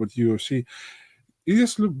got signed with the UFC. He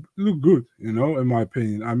just looked good, in my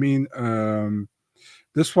opinion. I mean,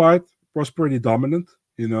 this fight was pretty dominant,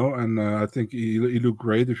 and I think he looked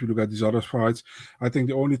great. If you look at these other fights, I think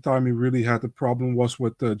the only time he really had a problem was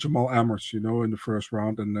with Jamal Amers, in the first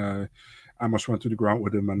round, and Amers went to the ground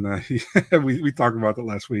with him, and we talked about it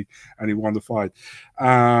last week, and he won the fight.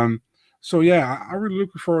 So yeah, I'm really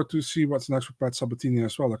looking forward to see what's next with Pat Sabatini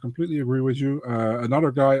as well. I completely agree with you.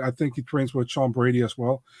 Another guy, I think he trains with Sean Brady as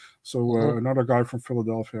well. So another guy from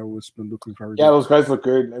Philadelphia who's been looking very good. Yeah, those guys look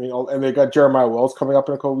good. I mean, and they got Jeremiah Wells coming up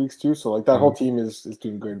in a couple weeks too. So like that whole team is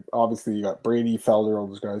doing good. Obviously, you got Brady, Felder, all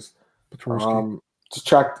those guys. Just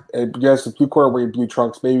checked. Yes, the blue corner wearing blue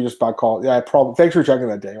trunks. Maybe just bad call. Yeah, problem. Thanks for checking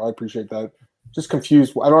that, Daniel. I appreciate that. Just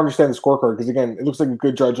confused. I don't understand the scorecard because again, it looks like a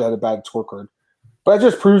good judge had a bad scorecard. But that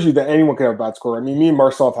just proves you that anyone can have a bad score. I mean, me and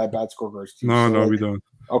Marcel have had bad scorecards too. No, we don't.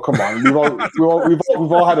 Oh, come on. We've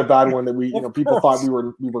all had a bad one that people thought we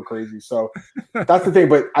were crazy. So that's the thing.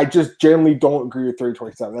 But I just generally don't agree with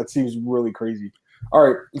 30-27. That seems really crazy. All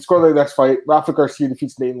right, let's go to the next fight. Rafa Garcia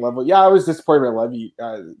defeats Nathan Levy. Yeah, I was disappointed by Levy.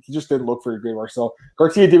 He just didn't look very good, Marcel.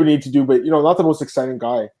 Garcia did what he needed to do, but not the most exciting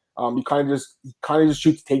guy. He kind of just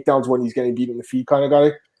shoots takedowns when he's getting beat in the feet kind of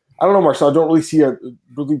guy. I don't know, Marcel. I don't really see a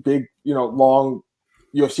really big, long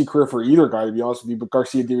UFC career for either guy, to be honest with you, but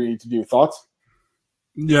Garcia did what he needed to do. Thoughts?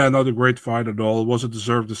 Yeah, not a great fight at all. It was a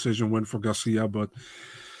deserved decision win for Garcia, but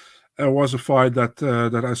it was a fight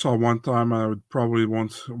that I saw one time. I would probably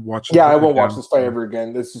won't watch. Yeah, I won't watch this fight ever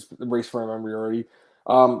again. This is a race for my memory already.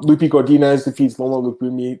 Lupi Godinez defeats Loma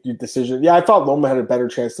Lupumi decision. Yeah, I thought Loma had a better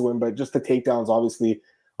chance to win, but just the takedowns, obviously,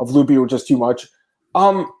 of Lupi were just too much.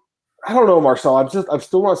 I don't know, Marcel. I'm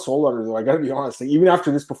still not sold on her, though. I got to be honest. Like, even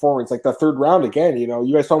after this performance, like the third round again, you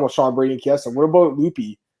guys talking about Sean Brady and Chiesa. What about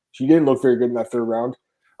Lupi? She didn't look very good in that third round.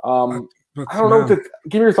 I don't know.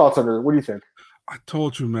 Give me your thoughts on her. What do you think? I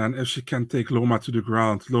told you, man, if she can take Loma to the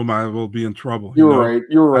ground, Loma will be in trouble. You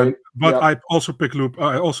were right. But yeah. I also pick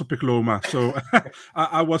Loma. So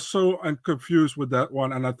I was so confused with that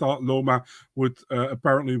one, and I thought Loma would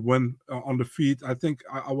apparently win on the feet. I think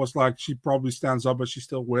I was like, she probably stands up, but she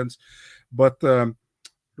still wins. But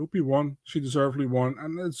Lupi won. She deservedly won,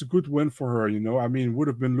 and it's a good win for her. I mean, would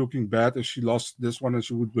have been looking bad if she lost this one, and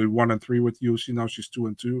she would be 1-3 with UFC. Now she's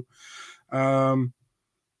 2-2.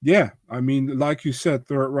 Yeah, I mean, like you said,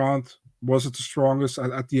 third round wasn't the strongest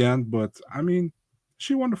at the end, but I mean,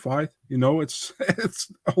 she won the fight.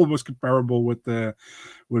 It's almost comparable with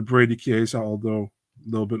Brady Chiesa, although a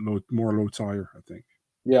little bit more low tire, I think.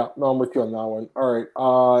 Yeah, no, I'm with you on that one.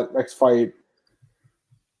 All right, next fight.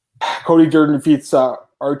 Cody Durden defeats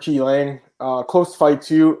Archie Lang. Close fight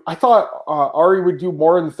too. I thought Ari would do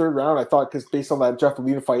more in the third round. I thought because based on that Jeff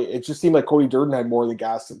Molina fight, it just seemed like Cody Durden had more of the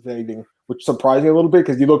gas than anything, which surprised me a little bit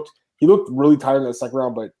because he looked really tired in the second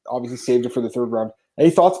round, but obviously saved it for the third round. Any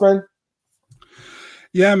thoughts, man?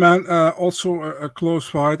 Yeah, man. Also a close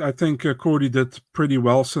fight. I think Cody did pretty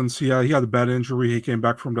well since he had a bad injury. He came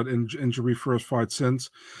back from that injury first fight since.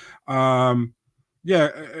 Yeah,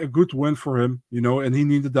 a good win for him, and he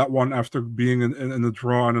needed that one after being in a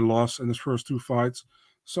draw and a loss in his first two fights.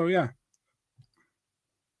 So, yeah.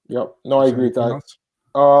 Yep. No, I agree with that.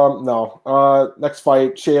 No. Next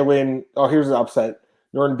fight, Shaylin. Oh, here's an upset.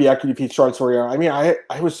 Norton Biaki defeats Sean Soriano. I mean,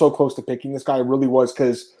 I was so close to picking this guy. I really was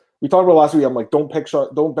because we talked about last week. I'm like, don't bet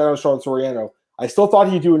on Sean Soriano. I still thought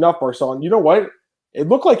he'd do enough, Marcel. And you know what? It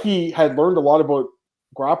looked like he had learned a lot about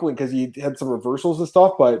grappling because he had some reversals and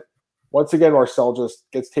stuff, but once again, Marcel just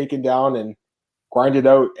gets taken down and grinded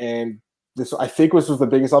out. And this, I think, this was the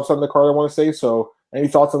biggest upset in the card, I want to say. So, any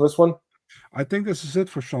thoughts on this one? I think this is it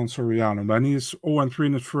for Sean Soriano, man. He's 0-3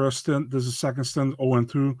 in his first stint. This is second stint,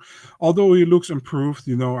 0-2. Although he looks improved,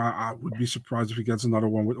 I would be surprised if he gets another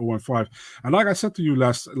one with 0-5. And like I said to you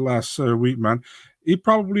last week, man, he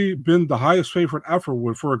probably been the highest favorite ever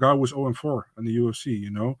for a guy who was 0-4 in the UFC,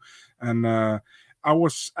 And I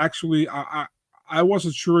was actually, I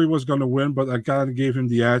wasn't sure he was going to win, but I kind of gave him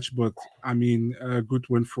the edge. But, I mean, a good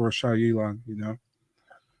win for Shailan,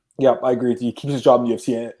 Yeah, I agree with you. He keeps his job in the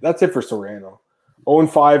UFC. And that's it for Soriano.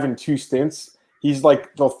 0-5 in 2 stints. He's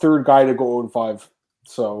like the third guy to go 0-5.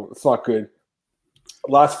 So it's not good.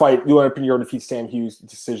 Last fight, Luana Pinheiro defeats Sam Hughes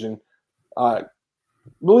decision.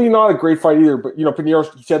 Really not a great fight either. But,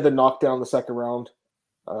 Pinheiro, he had the knockdown in the second round.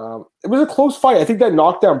 It was a close fight. I think that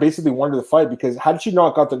knockdown basically won the fight because had she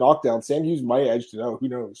not got the knockdown, Sam Hughes might have edged it out. Who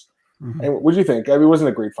knows? Mm-hmm. And what do you think? I mean, it wasn't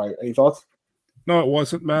a great fight. Any thoughts? No, it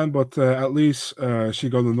wasn't, man. But at least she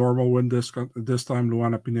got a normal win this time,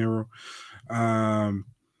 Luana Pinheiro.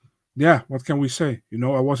 Yeah, what can we say?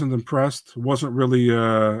 I wasn't impressed. Wasn't really.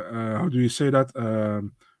 How do you say that?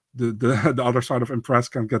 The other side of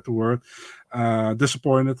impressed can't get the word.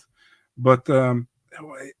 Disappointed, but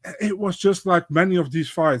it was just like many of these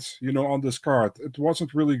fights, on this card. It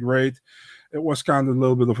wasn't really great. It was kind of a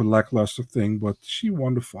little bit of a lackluster thing, but she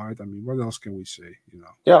won the fight. I mean, what else can we say?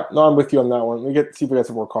 Yeah, no, I'm with you on that one. Let me see if we got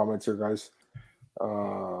some more comments here, guys.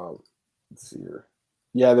 Let's see here.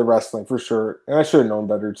 Yeah, the wrestling for sure, and I should have known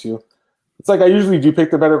better too. It's like I usually do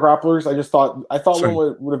pick the better grapplers. I thought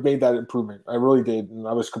one would have made that improvement. I really did, and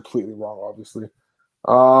I was completely wrong, obviously.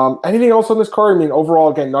 Anything else on this card? I mean,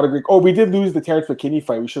 overall, again, not a great. Oh, we did lose the Terrence McKinney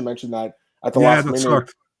fight. We should mention that at the last minute.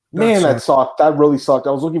 Sucked. That sucked. That really sucked.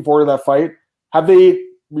 I was looking forward to that fight. Have they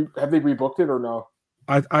rebooked it or no?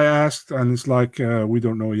 I asked, and it's like we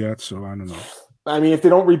don't know yet, so I don't know. I mean, if they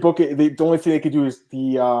don't rebook it, the only thing they could do is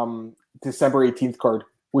the December 18th card,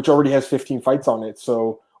 which already has 15 fights on it.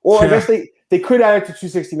 So, I guess they could add it to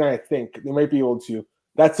 269. I think they might be able to.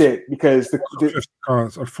 That's it because the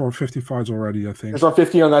 50 fights already. I think there's not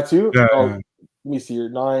 15 on that too. Yeah. Let me see here.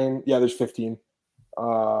 9. Yeah, there's 15.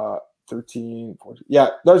 13. 14. Yeah,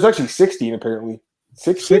 there's actually 16 apparently.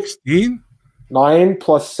 16. 9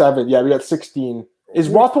 plus 7. Yeah, we got 16. Is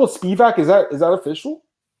Rothwell Spivak? Is that official?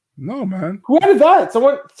 No, man. Who added that?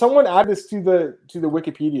 Someone added this to the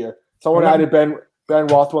Wikipedia. Someone added Ben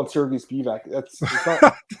Rothwell and Sergey Spivak.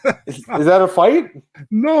 Is that a fight?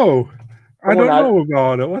 No, I don't know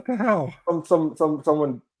about it. What the hell?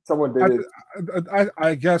 Someone did it.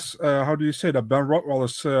 I guess. How do you say that? Ben Rothwell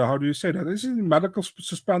is. How do you say that? Is he medical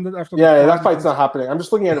suspended after? Yeah, that fight's not happening. I'm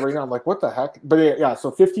just looking at it right now. I'm like, what the heck? But yeah. So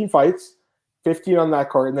 15 fights, 15 on that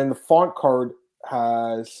card, and then the Font card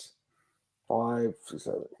has 5, 6,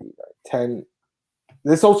 7, 8, 9, 10.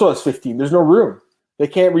 This also has 15. There's no room. They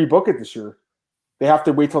can't rebook it this year. They have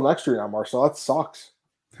to wait till next year now, Marcel. That sucks.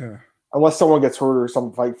 Yeah. Unless someone gets hurt or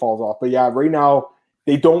some fight falls off. But yeah, right now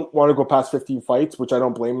they don't want to go past 15 fights, which I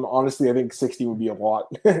don't blame them. Honestly, I think 16 would be a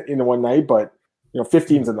lot in one night, but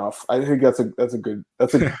 15 is enough. I think that's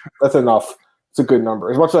enough. It's a good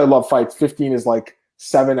number. As much as I love fights, 15 is like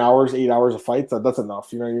 7 hours, 8 hours of fights. That's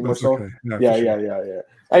enough. You know what I mean, Marcel? Okay. Yeah.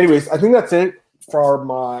 Anyways, I think that's it from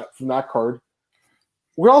that card.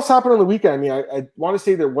 What else happened on the weekend? I mean, I want to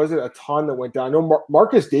say there wasn't a ton that went down. I know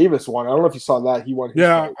Marcus Davis won. I don't know if you saw that. He won his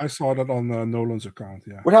fight. I saw that on Nolan's account,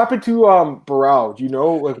 yeah. What happened to Barrow? Do you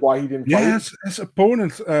know why he didn't fight? Yeah, his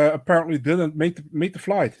opponent apparently didn't make the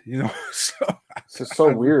flight, So it's just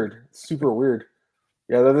so weird. Super weird.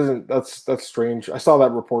 Yeah, that's strange. I saw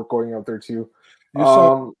that report going out there too. You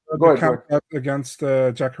saw go ahead. Against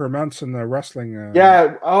Jack Hermanson wrestling.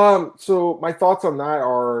 So my thoughts on that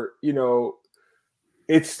are,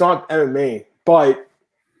 it's not MMA, but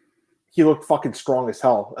he looked fucking strong as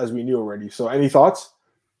hell, as we knew already. So, any thoughts?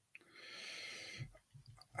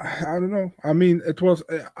 I don't know. I mean, it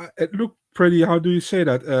looked pretty. How do you say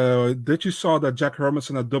that? Did you saw that Jack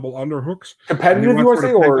Hermanson had double underhooks? Competitive, you want to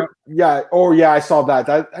say, or yeah? Oh, yeah, I saw that.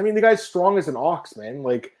 The guy's strong as an ox, man.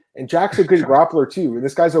 Like, and Jack's a good grappler too. And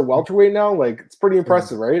this guy's a welterweight now. Like, it's pretty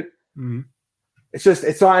impressive, right? Mm-hmm. It's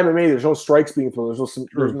not MMA. There's no strikes being thrown.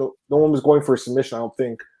 No one was going for a submission, I don't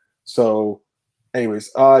think. So, anyways,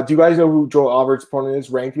 do you guys know who Joe Albert's opponent is?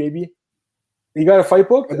 Ranked, maybe? You got a fight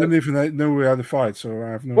book? I didn't even know we had a fight, so I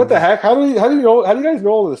have no. What the heck? How do you know? How do you guys know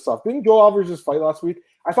all of this stuff? Didn't Joe Alvarez just fight last week?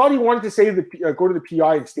 I thought he wanted to say go to the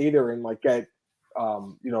PI and stay there and like get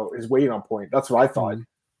his weight on point. That's what I thought.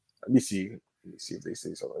 Mm-hmm. Let me see if they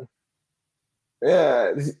say something.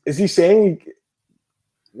 Yeah, is he saying?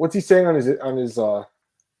 What's he saying on his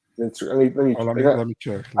Let me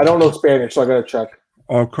check. I don't know Spanish, so I gotta check.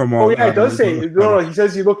 Oh, come on. Oh yeah, it does say. No, he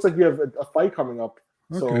says he looks like you have a fight coming up.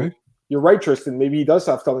 So Okay. you're right, Tristan. Maybe he does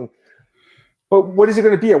have something. But what is it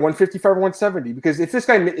going to be at 155 or 170? Because if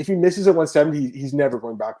he misses at 170, he's never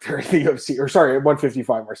going back there in the UFC. Or sorry, at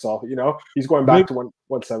 155, Marcel. He's going back to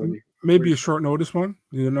 170. Maybe a short notice one.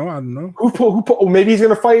 I don't know. Maybe he's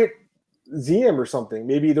going to fight Ziem or something.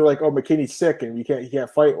 Maybe they're like, oh, McKinney's sick and he can't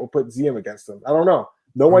fight. We'll put Ziem against him. I don't know.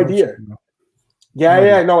 No idea.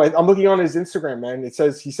 No, I'm looking on his Instagram, man.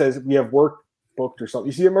 He says we have work booked or something.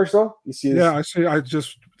 You see it, Marcel? You see it? Yeah, I see. I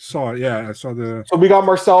just saw it. Yeah, I saw the. So we got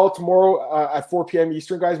Marcel tomorrow at 4 p.m.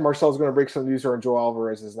 Eastern, guys. Marcel's going to break some news on Joe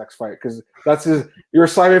Alvarez's next fight because that's your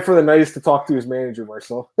assignment for the night is to talk to his manager,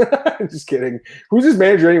 Marcel. Just kidding. Who's his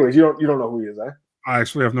manager, anyways? You don't know who he is, eh? I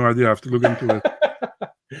actually have no idea. I have to look into it.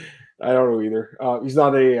 I don't know either. He's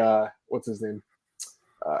not a what's his name?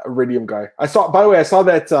 Iridium guy. By the way, I saw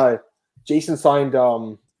that Jason signed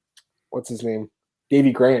what's his name?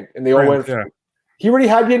 Davey Grant, and they all went. Yeah. He already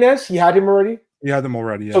had Yanez. He had him already. He had them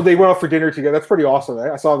already. Yeah. So they went out for dinner together. That's pretty awesome.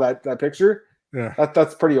 Eh? I saw that picture. Yeah.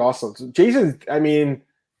 That's pretty awesome. So Jason, I mean,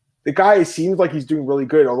 the guy seems like he's doing really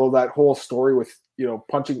good. Although that whole story with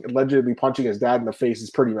allegedly punching his dad in the face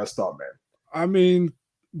is pretty messed up, man. I mean,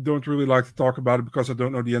 don't really like to talk about it because I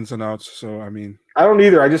don't know the ins and outs. So I mean, I don't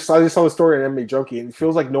either. I just saw the story on MMA Junkie, and it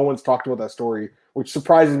feels like no one's talked about that story, which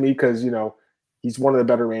surprises me because he's one of the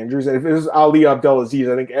better managers. And if it was Ali Abdelaziz,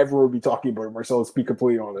 I think everyone would be talking about it. Marcel, let's be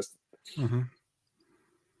completely honest. Mm-hmm.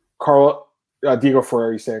 Diego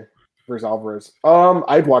Ferrer, saying versus Alvarez.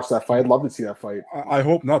 I'd watch that fight. I'd love to see that fight. I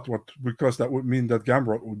hope not. Because that would mean that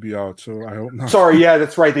Gamrot would be out. So I hope not. Sorry, yeah,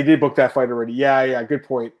 that's right. They did book that fight already. Yeah, good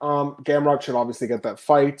point. Gamrot should obviously get that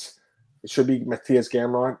fight. It should be Matthias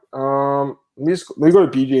Gamrot. Let me go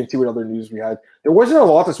to BJ and see what other news we had. There wasn't a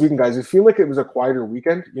lot this weekend, guys. I feel like it was a quieter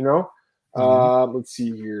weekend, Let's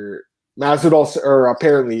see here. Masvidal, or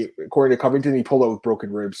apparently, according to Covington, he pulled out with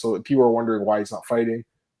broken ribs. So people are wondering why he's not fighting.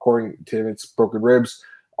 According to him, it's broken ribs.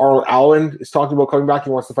 Arnold Allen is talking about coming back. He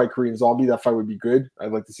wants to fight Korean Zombie. That fight would be good.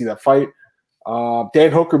 I'd like to see that fight.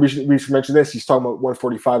 Dan Hooker, we should mention this. He's talking about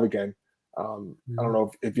 145 again. I don't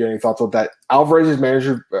know if you have any thoughts about that. Alvarez is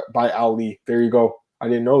managed by Ali. There you go. I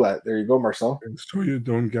didn't know that. There you go, Marcel. So you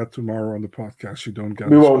don't get tomorrow on the podcast. You don't get.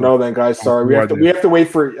 We won't know then, guys. Sorry, we have to wait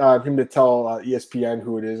for him to tell ESPN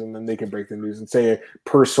who it is, and then they can break the news and say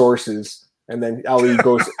per sources. And then Ali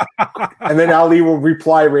goes, and then Ali will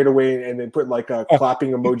reply right away, and then put like a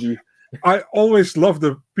clapping emoji. I always love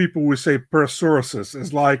the people who say per sources.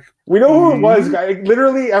 It's like we know who it was, guy.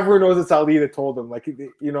 Literally, everyone knows it's Ali that told them. Like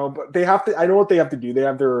but they have to. I know what they have to do. They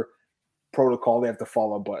have their protocol they have to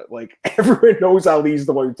follow, but like everyone knows Ali's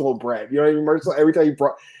the one who told Brett. You know what I mean, Marcel? Every time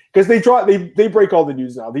because they break all the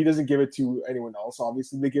news now. He doesn't give it to anyone else.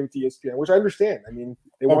 Obviously, they give it to ESPN, which I understand. I mean,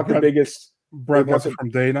 they want the biggest. Brett gets it from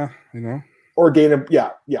Dana, or Dana.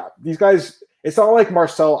 Yeah. These guys. It's not like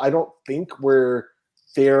Marcel. I don't think where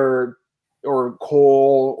they're or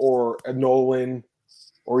Cole or Nolan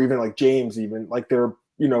or even like James, even like they're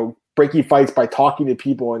breaking fights by talking to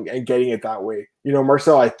people and getting it that way.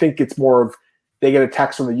 Marcel, I think it's more of they get a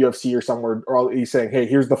text from the UFC or somewhere, or he's saying, "Hey,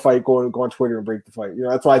 here's the fight. Go on Twitter and break the fight."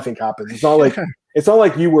 That's what I think happens. It's not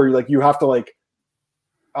like you where you have to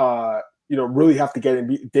really have to get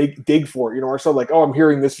and dig for it. Marcel, like, oh, I'm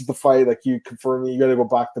hearing this is the fight. Like you confirm me, you got to go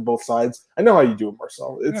back to both sides. I know how you do it,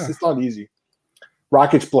 Marcel. It's not easy.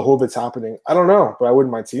 Rakic Blachowicz happening. I don't know, but I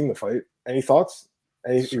wouldn't mind seeing the fight. Any thoughts?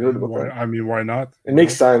 I mean, why not? It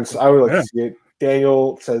makes sense. I would like to see it.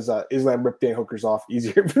 Daniel says, Islam ripped Dan Hooker's off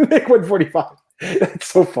easier to make 145. That's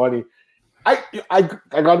so funny. I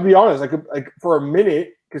got to be honest. Like for a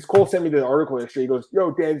minute, because Cole sent me the article yesterday. He goes,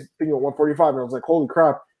 "Yo, Dan's thinking of 145," and I was like, "Holy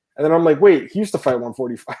crap!" And then I'm like, "Wait, he used to fight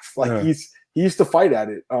 145. He used to fight at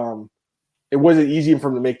it. It wasn't easy for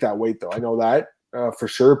him to make that weight, though. I know that for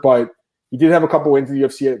sure, but." He did have a couple wins in the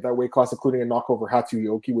UFC at that weight class, including a knockover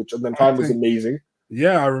Hatsuyoki, which at the time was amazing.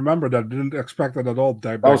 Yeah, I remember that. Didn't expect that at all.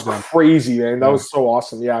 That was crazy, man. That was so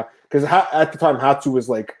awesome. Yeah, because at the time, Hatsu was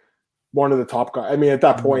like one of the top guys. I mean, at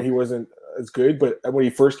that point, he wasn't as good, but when he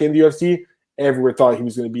first came to the UFC, everyone thought he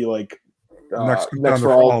was going to be like next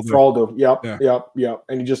for Aldo. Yep.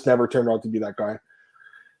 And he just never turned out to be that guy.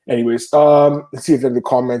 Anyways, let's see if there are the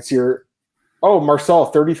comments here. Oh, Marcel,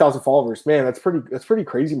 30,000 followers. Man, that's pretty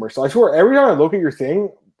crazy, Marcel. I swear, every time I look at your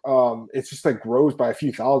thing, it's just like grows by a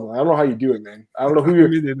few thousand. I don't know how you do it, man. I don't know who you're.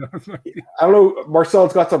 I don't know.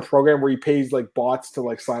 Marcel's got some program where he pays like bots to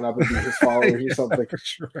like sign up and be his followers or something.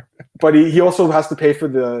 Sure. But he also has to pay for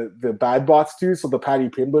the bad bots too. So the Patty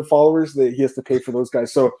Pimblett followers, that he has to pay for those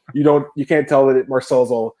guys. So you can't tell that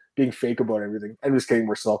Marcel's all being fake about everything. I'm just kidding,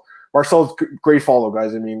 Marcel. Marcel's great follow,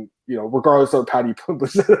 guys. I mean, regardless of how you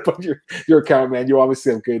put your account, man, you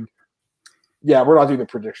obviously have good. Yeah, we're not doing the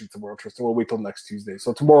predictions tomorrow, Tristan. We'll wait till next Tuesday.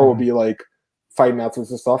 So tomorrow will be like fight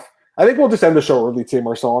announcements and stuff. I think we'll just end the show early today,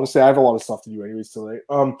 Marcel. Honestly, I have a lot of stuff to do anyways today.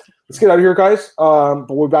 Let's get out of here, guys. But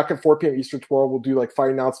we'll be back at 4 p.m. Eastern tomorrow. We'll do like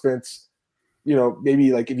fight announcements.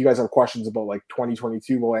 Maybe like if you guys have questions about like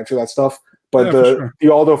 2022, we'll answer that stuff. But the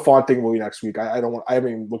Aldo Font thing will be next week. I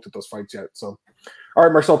haven't even looked at those fights yet. So, all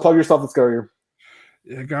right, Marcel, plug your stuff. Let's go here.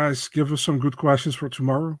 Yeah, guys, give us some good questions for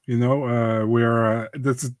tomorrow. We're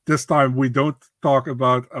this time we don't talk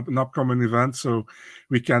about an upcoming event, so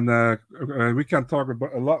we can talk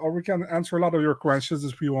about a lot, or we can answer a lot of your questions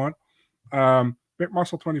if you want. Big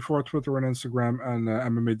Marcel 24, Twitter and Instagram, and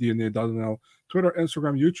MMADNA.nl, Twitter,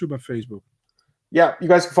 Instagram, YouTube, and Facebook. Yeah, you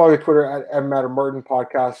guys can follow me on Twitter at MMADMartin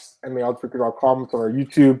Podcast, MMAOdfreaker.com. It's on our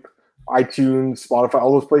YouTube, iTunes, Spotify,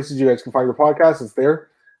 all those places you guys can find your podcast. It's there.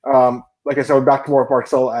 Like I said, we're back tomorrow with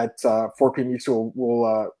Marcel at 4 p.m. Eastern.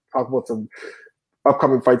 We'll talk about some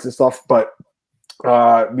upcoming fights and stuff, but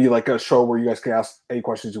be like a show where you guys can ask any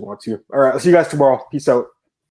questions you want to. All right, I'll see you guys tomorrow. Peace out.